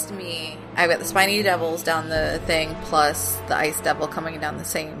past me. I've got the spiny devils down the thing, plus the ice devil coming down the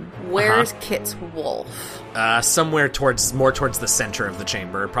same. Where's Kit's wolf? Somewhere more towards the center of the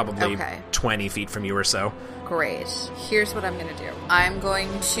chamber, probably Okay. 20 feet from you or so. Great. Here's what I'm going to do. I'm going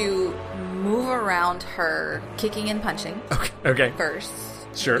to move around her, kicking and punching Okay. first.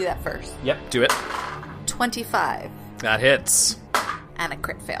 Sure. Do that first. Yep, do it. 25 That hits. and a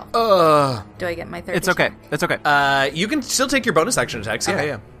crit fail. Ugh. Do I get my 30? It's okay. It's okay. You can still take your bonus action attacks. Yeah, Okay.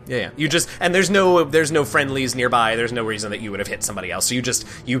 yeah. Yeah. You just, and there's no friendlies nearby. There's no reason that you would have hit somebody else. So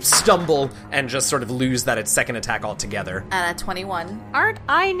you stumble and just sort of lose that second attack altogether. And a 21. Aren't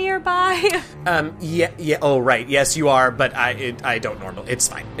I nearby? Yeah. Oh, right. Yes, you are, but I don't normally. It's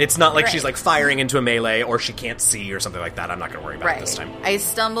fine. It's not like she's like firing into a melee or she can't see or something like that. I'm not going to worry about it this time. I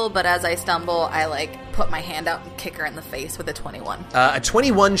stumble, but as I stumble, I like put my hand out and kick her in the face with a 21. A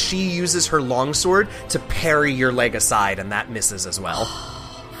 21, she uses her longsword to parry your leg aside, and that misses as well.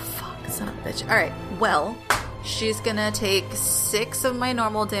 Son of a bitch. Alright, well, she's gonna take 6 of my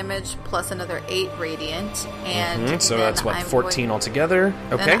normal damage plus another 8 radiant, and so that's 14 altogether.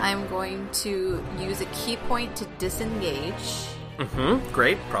 Okay. Then I'm going to use a key point to disengage.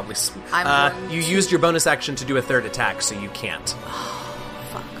 Great. Probably. You used your bonus action to do a third attack, so you can't.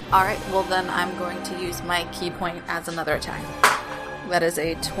 Fuck. Alright, well then I'm going to use my key point as another attack. That is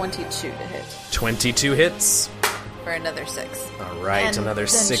a 22 to hit. 22 hits. For another 6. All right, and another then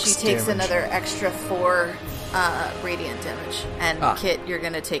 6 she takes damage. another extra 4 radiant damage. And Kit, you're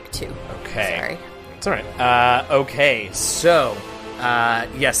going to take 2. Okay. Sorry. It's all right. Okay, so,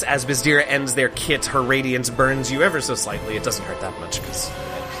 yes, as Bizdira ends their Kit, her radiance burns you ever so slightly. It doesn't hurt that much, because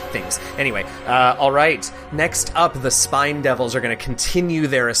things. Anyway, all right. Next up, the Spine Devils are going to continue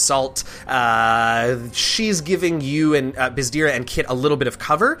their assault. She's giving you and Bizdira and Kit a little bit of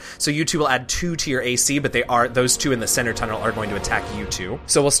cover, so you two will add 2 to your AC, but those 2 in the center tunnel are going to attack you two.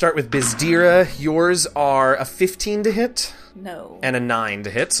 So we'll start with Bizdira. Yours are a 15 to hit. No. And a 9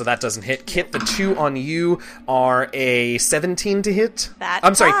 to hit, so that doesn't hit. Kit, the 2 on you are a 17 to hit.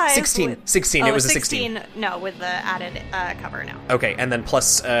 I'm sorry, 16. 16. It was a 16. No, with the added cover now. Okay, and then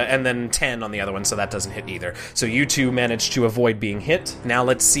plus, and then 10 on the other one, so that doesn't hit either. So you two managed to avoid being hit. Now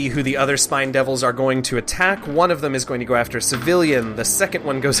let's see who the other Spine Devils are going to attack. One of them is going to go after a civilian. The second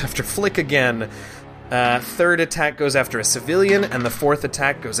one goes after Flick again. Third attack goes after a civilian, and the fourth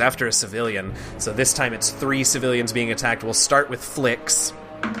attack goes after a civilian. So this time it's 3 civilians being attacked. We'll start with Flick's.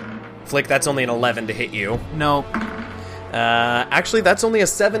 Flick, that's only an 11 to hit you. No. Actually, that's only a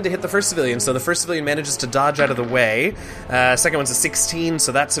 7 to hit the first civilian, so the first civilian manages to dodge out of the way. Second one's a 16,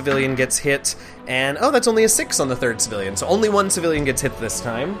 so that civilian gets hit. And, that's only a 6 on the third civilian, so only 1 civilian gets hit this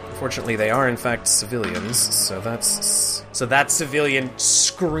time. Fortunately, they are, in fact, civilians, so that civilian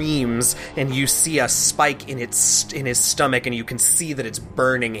screams, and you see a spike in his stomach, and you can see that it's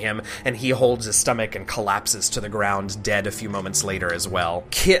burning him, and he holds his stomach and collapses to the ground, dead a few moments later as well.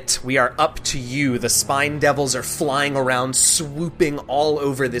 Kit, we are up to you. The Spine Devils are flying around, swooping all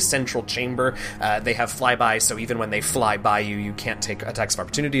over this central chamber. They have flyby, so even when they fly by you, you can't take attacks of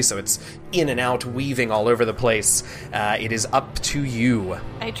opportunity, so it's in and out, weaving all over the place. It is up to you.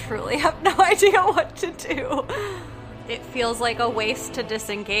 I truly have no idea what to do. It feels like a waste to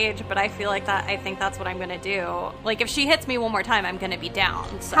disengage, but I think that's what I'm going to do. Like, if she hits me one more time, I'm going to be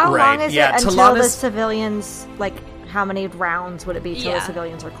down. So. How long is it until the Talana's civilians, like, how many rounds would it be till the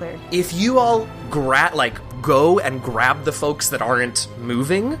civilians are cleared? If you all go and grab the folks that aren't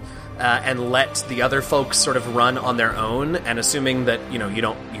moving, and let the other folks sort of run on their own, and assuming that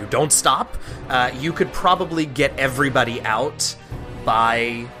you don't stop, you could probably get everybody out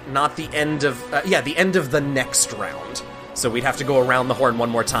by not the end of the end of the next round. So we'd have to go around the horn one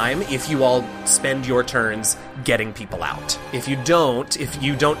more time if you all spend your turns getting people out. If you don't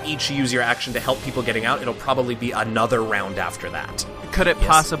each use your action to help people getting out, it'll probably be another round after that. Could it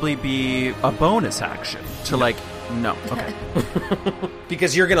possibly be a bonus action to No. Okay.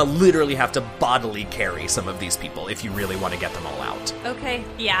 Because you're going to literally have to bodily carry some of these people if you really want to get them all out. Okay.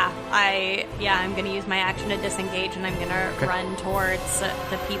 I'm going to use my action to disengage, and I'm going to run towards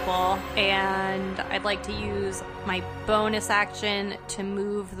the people. And I'd like to use my bonus action to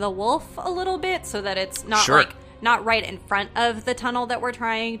move the wolf a little bit so that it's not not right in front of the tunnel that we're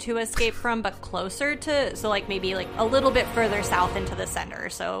trying to escape from, but closer to, so maybe a little bit further south into the center,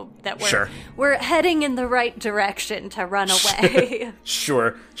 so that we're heading in the right direction to run away.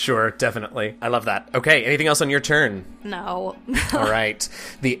 Sure, definitely. I love that. Okay, anything else on your turn? No. All right.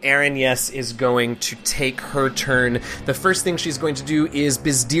 The Aranyes is going to take her turn. The first thing she's going to do is,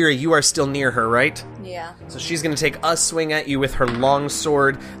 Bizdira, you are still near her, right? Yeah. So she's going to take a swing at you with her long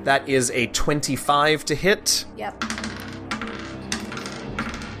sword. That is a 25 to hit. Yep.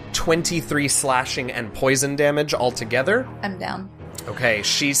 23 slashing and poison damage altogether. I'm down. Okay,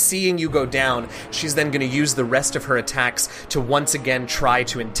 she's seeing you go down. She's then going to use the rest of her attacks to once again try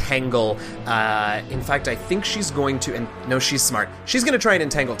to entangle. In fact, I think she's going to... No, she's smart. She's going to try and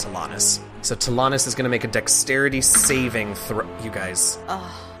entangle Talanis. So Talanis is going to make a dexterity saving throw. You guys.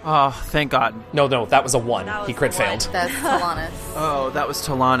 Oh, thank God. No, that was a 1. That was He crit the one. failed. That's Talanis. Oh, that was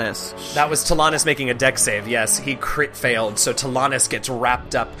Talanis. That was Talanis making a dex save, yes. He crit failed, so Talanis gets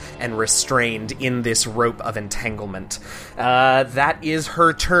wrapped up and restrained in this rope of entanglement. That is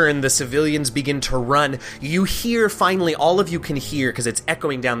her turn. The civilians begin to run. You hear, finally, all of you can hear, because it's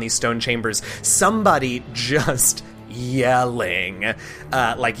echoing down these stone chambers, somebody just yelling.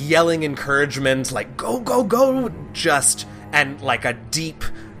 Like yelling encouragement, like, go, go, go, just, and like a deep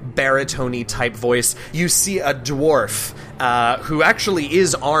baritone type voice. You see a dwarf who actually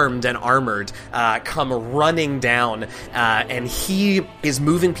is armed and armored come running down, and he is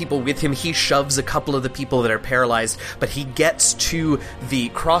moving people with him. He shoves a couple of the people that are paralyzed, but he gets to the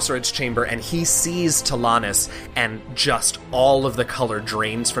crossroads chamber and he sees Talanis, and just all of the color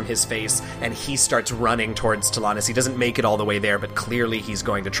drains from his face, and he starts running towards Talanis. He doesn't make it all the way there, but clearly he's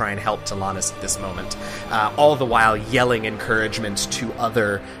going to try and help Talanis at this moment, all the while yelling encouragement to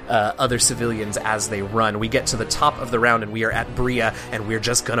other civilians as they run. We get to the top of the round and we are at Bria, and we're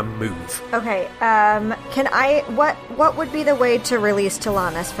just gonna move. Okay, what would be the way to release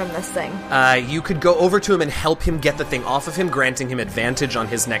Talanis from this thing? You could go over to him and help him get the thing off of him, granting him advantage on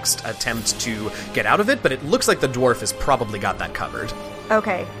his next attempt to get out of it, but it looks like the dwarf has probably got that covered.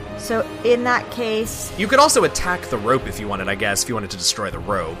 Okay, so in that case... You could also attack the rope if you wanted, I guess. If you wanted to destroy the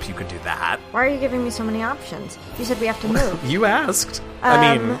rope, you could do that. Why are you giving me so many options? You said we have to move. You asked.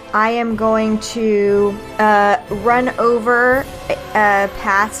 I am going to run over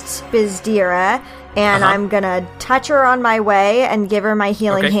past Bizdira, and I'm going to touch her on my way and give her my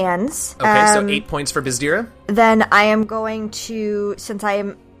healing hands. Okay, so 8 points for Bizdira. Then I am going to,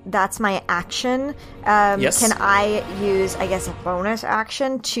 that's my action. Yes. Can I use, I guess, a bonus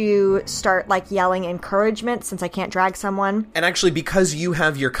action to start, like, yelling encouragement since I can't drag someone? And actually, because you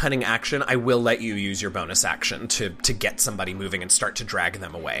have your cunning action, I will let you use your bonus action to get somebody moving and start to drag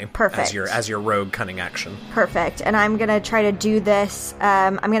them away. Perfect. As your rogue cunning action. Perfect. And I'm going to try to do this.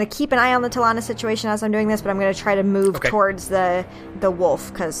 I'm going to keep an eye on the Talanis situation as I'm doing this, but I'm going to try to move towards the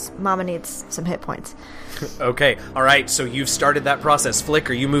wolf, because Mama needs some hit points. Okay, all right, so you've started that process.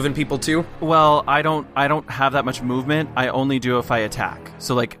 Flick, are you moving people too? Well, I don't have that much movement. I only do if I attack.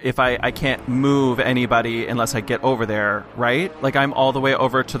 So, like, if I can't move anybody unless I get over there, right? Like, I'm all the way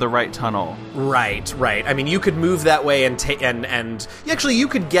over to the right tunnel. Right. I mean, you could move that way and actually, you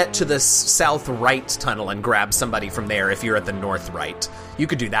could get to the south right tunnel and grab somebody from there if you're at the north right. You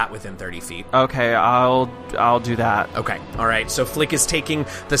could do that within 30 feet. Okay, I'll do that. Okay, all right. So Flick is taking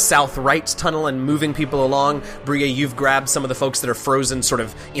the south right tunnel and moving people along. Bria, you've grabbed some of the folks that are frozen sort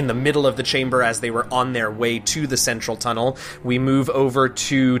of in the middle of the chamber as they were on their way to the central tunnel. We move over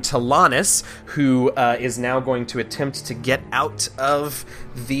to Talanis, who is now going to attempt to get out of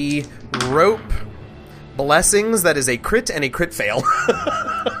the rope. Blessings, that is a crit and a crit fail.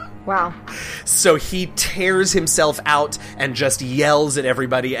 Wow. So he tears himself out and just yells at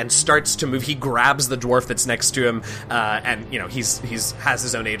everybody and starts to move. He grabs the dwarf that's next to him, and, you know, he's has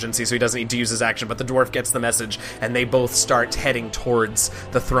his own agency, so he doesn't need to use his action, but the dwarf gets the message, and they both start heading towards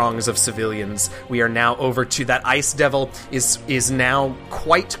the throngs of civilians. We are now over to that ice devil is now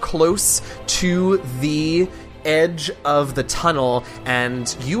quite close to the edge of the tunnel,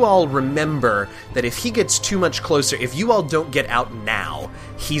 and you all remember that if he gets too much closer, if you all don't get out now,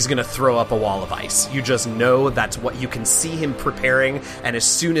 he's gonna throw up a wall of ice. You just know that's what you can see him preparing, and as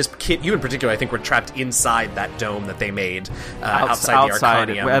soon as Kit, you in particular, I think, were trapped inside that dome that they made outside the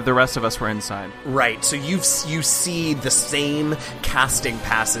Arcanium. The rest of us were inside. Right, so you see the same casting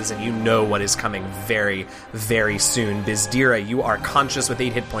passes, and you know what is coming very, very soon. Bizdira, you are conscious with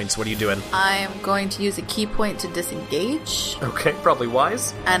 8 hit points. What are you doing? I'm going to use a key point to disengage. Okay, probably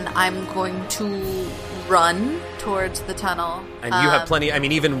wise. And I'm going to run towards the tunnel. And you have plenty. I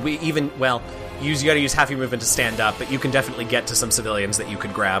mean, you got to use half your movement to stand up, but you can definitely get to some civilians that you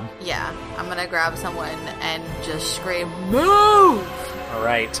could grab. Yeah, I'm gonna grab someone and just scream, "Move!" All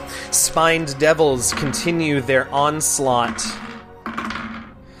right. Spined devils continue their onslaught.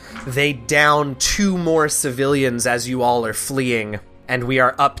 They down 2 more civilians as you all are fleeing, and we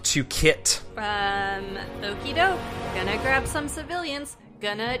are up to Kit. Okie doke. Gonna grab some civilians.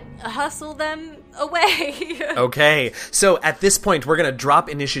 Gonna hustle them away. Okay, so at this point, we're gonna drop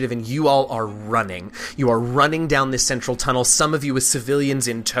initiative and you all are running. You are running down this central tunnel, some of you with civilians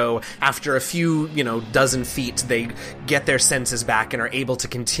in tow. After a few, dozen feet, they get their senses back and are able to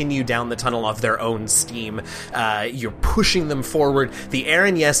continue down the tunnel of their own steam. You're pushing them forward. The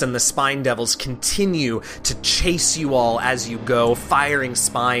Aranyes and the Spine Devils continue to chase you all as you go, firing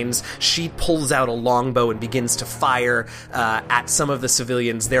spines. She pulls out a longbow and begins to fire at some of the civilians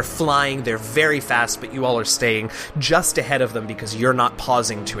civilians. They're flying, they're very fast, but you all are staying just ahead of them because you're not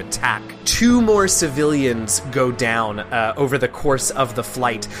pausing to attack. 2 more civilians go down over the course of the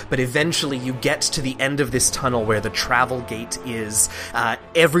flight, but eventually you get to the end of this tunnel where the travel gate is.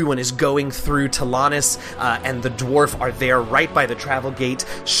 Everyone is going through Talanis, and the dwarf are there right by the travel gate,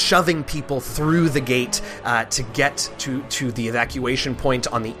 shoving people through the gate to get to the evacuation point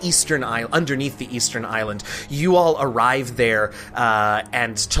on the eastern island, underneath the eastern island. You all arrive there,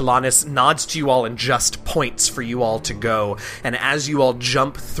 and Talanis nods to you all and just points for you all to go. And as you all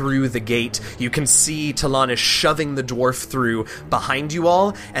jump through the gate, you can see Talanis shoving the dwarf through behind you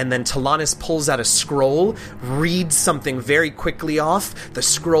all, and then Talanis pulls out a scroll, reads something very quickly off. The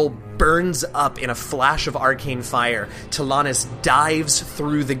scroll burns up in a flash of arcane fire. Talanis dives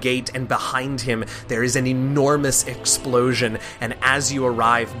through the gate, and behind him there is an enormous explosion. And as you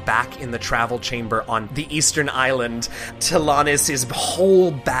arrive back in the travel chamber on the eastern island, Talanis'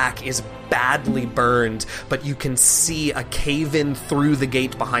 whole back is badly burned, but you can see a cave-in through the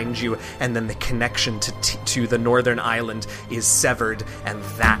gate behind you, and then the connection to the northern island is severed, and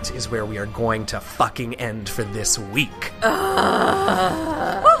that is where we are going to fucking end for this week.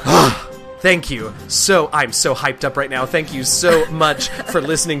 Thank you. I'm so hyped up right now. Thank you so much for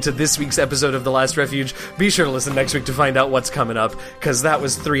listening to this week's episode of The Last Refuge. Be sure to listen next week to find out what's coming up, because that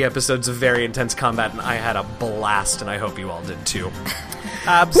was 3 episodes of very intense combat, and I had a blast, and I hope you all did too.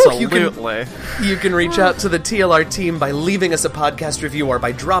 Absolutely. You can reach out to the TLR team by leaving us a podcast review or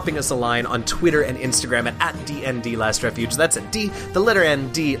by dropping us a line on Twitter and Instagram at DND Last Refuge. That's a D, the letter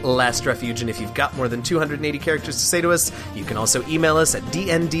N, D, Last Refuge. And if you've got more than 280 characters to say to us, you can also email us at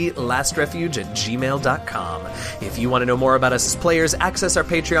dndlastrefuge@gmail.com. If you want to know more about us as players, access our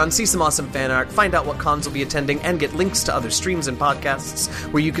Patreon, see some awesome fan art, find out what cons we'll be attending, and get links to other streams and podcasts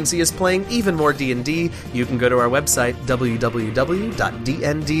where you can see us playing even more D&D, you can go to our website,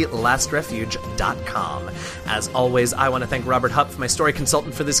 www.dndlastrefuge.com. As always, I want to thank Robert Hupp, my story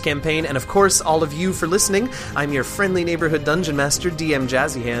consultant for this campaign, and of course, all of you for listening. I'm your friendly neighborhood dungeon master, DM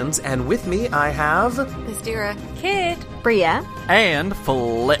Jazzy Hands, and with me I have... Vistira. Kid. Bria. And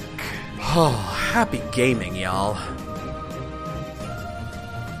Flick. Oh, happy gaming, y'all.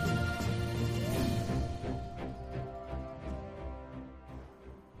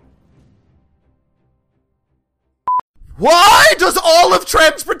 Why does all of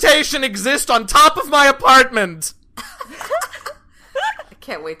transportation exist on top of my apartment? I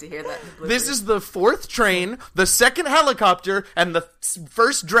can't wait to hear that. This is the 4th train, the 2nd helicopter, and the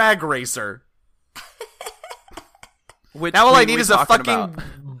 1st drag racer. Which Now all I train need we is a talking fucking about?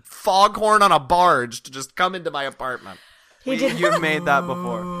 foghorn on a barge to just come into my apartment. You've made that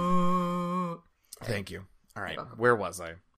before. Thank you. All right, where was I?